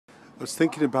I was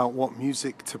thinking about what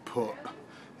music to put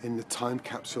in the time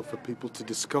capsule for people to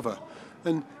discover.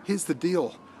 And here's the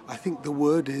deal. I think the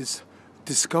word is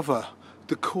discover.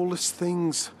 The coolest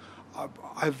things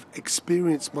I've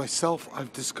experienced myself,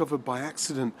 I've discovered by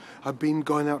accident. I've been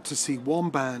going out to see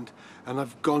one band and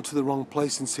I've gone to the wrong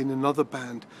place and seen another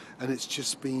band, and it's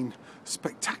just been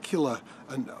spectacular.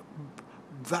 And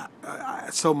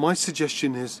so my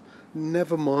suggestion is,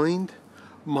 never mind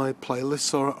my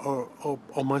playlists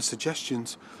or my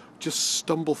suggestions. Just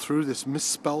stumble through this,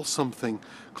 misspell something,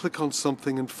 click on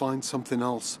something and find something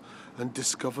else, and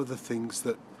discover the things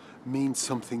that mean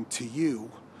something to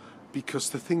you. Because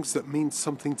the things that mean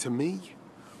something to me,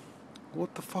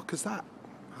 what the fuck is that?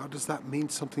 How does that mean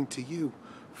something to you?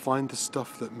 Find the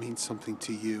stuff that means something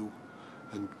to you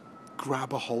and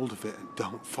grab a hold of it and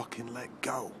don't fucking let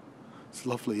go. It's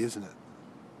lovely, isn't it?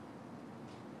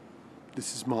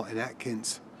 This is Martin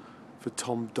Atkins for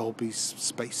Tom Dolby's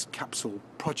Space Capsule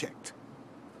project.